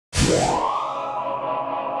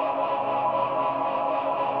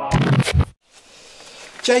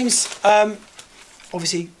James,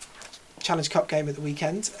 obviously Challenge Cup game at the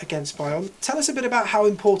weekend against Bayonne. Tell us a bit about how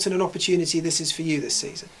important an opportunity this is for you this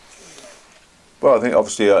season. Well, I think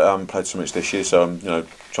obviously I haven't played so much this year, so I'm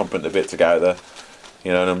chomping at the bit to get out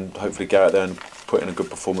there, and hopefully get out there and put in a good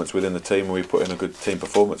performance within the team, and we put in a good team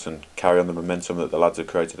performance and carry on the momentum that the lads have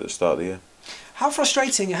created at the start of the year. How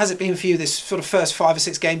frustrating has it been for you this sort of first 5 or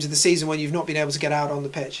 6 games of the season when you've not been able to get out on the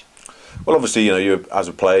pitch? Well, obviously, you as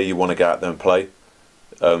a player, you want to get out there and play.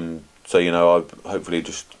 So I hopefully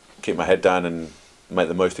just keep my head down and make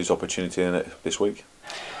the most of this opportunity in it this week.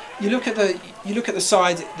 You look at the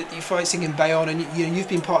side that you're facing in Bayonne, and you've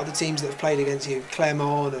been part of the teams that have played against you,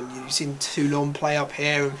 Clermont, and you've seen Toulon play up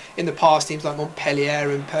here, and in the past teams like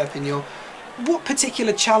Montpellier and Perpignan. What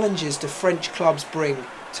particular challenges do French clubs bring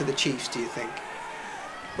to the Chiefs, do you think?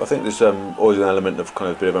 I think there's always an element of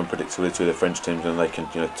kind of a bit of unpredictability with the French teams, and they can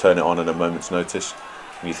turn it on at a moment's notice.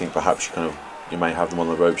 And you think perhaps you may have them on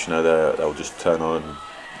the ropes, they'll just turn on and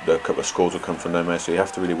a couple of scores will come from nowhere. So you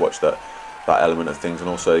have to really watch that element of things, and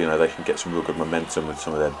also they can get some real good momentum with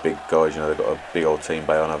some of their big guys. They've got a big old team,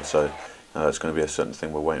 Bayonne, so that's going to be a certain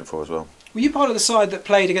thing we're waiting for as well. Were you part of the side that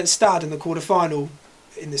played against Stade in the quarter-final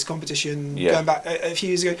in this competition, yeah, going back a few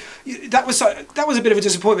years ago? That was a bit of a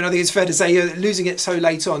disappointment, I think it's fair to say, losing it so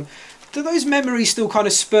late on. Do those memories still kind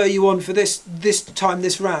of spur you on for this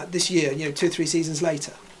year, 2 or 3 seasons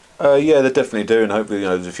later? Yeah, they definitely do, and hopefully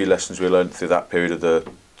there's a few lessons we learned through that period of the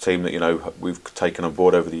team that we've taken on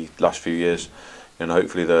board over the last few years, and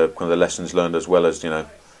hopefully the lessons learned, as well as the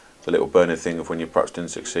little burning thing of when you perhaps didn't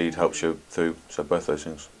succeed, helps you through. So both those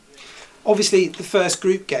things. Obviously, the first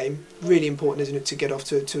group game, really important, isn't it, to get off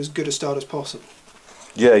to as good a start as possible?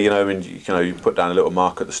 Yeah, you put down a little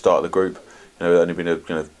mark at the start of the group. There's only been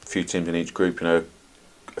a few teams in each group. A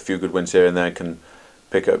few good wins here and there can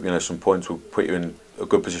pick up some points, will put you in a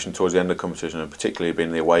good position towards the end of the competition, and particularly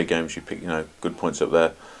being the away games, you pick good points up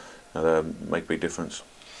there, make a big difference.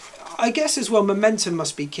 I guess as well, momentum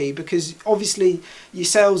must be key, because obviously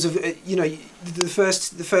yourselves have the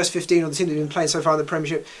first 15 or the team that have been playing so far in the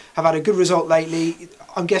Premiership have had a good result lately.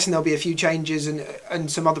 I'm guessing there'll be a few changes and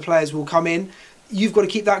some other players will come in. You've got to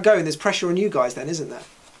keep that going. There's pressure on you guys then, isn't there?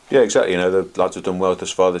 Yeah, exactly. The lads have done well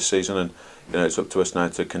thus far this season, and it's up to us now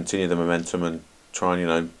to continue the momentum and try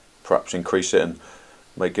and perhaps increase it and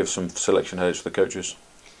give some selection headaches for the coaches.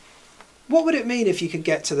 What would it mean if you could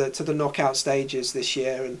get to the knockout stages this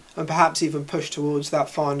year and perhaps even push towards that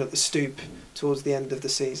final at the Stoop towards the end of the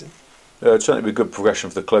season? It'd certainly be a good progression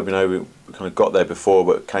for the club. We kind of got there before,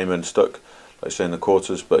 but came unstuck, like I say, in the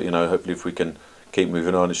quarters. But hopefully, if we can keep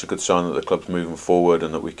moving on, it's a good sign that the club's moving forward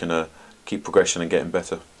and that we can keep progressing and getting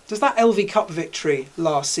better. Does that LV Cup victory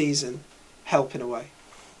last season help in a way?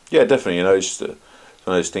 Yeah, definitely. It's one of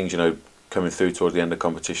those things. Coming through towards the end of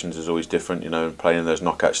competitions is always different. And playing in those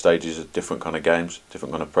knockout stages are different kind of games,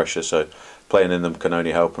 different kind of pressure. So playing in them can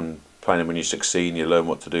only help, and playing them when you succeed and you learn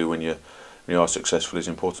what to do when you are successful is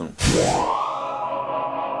important.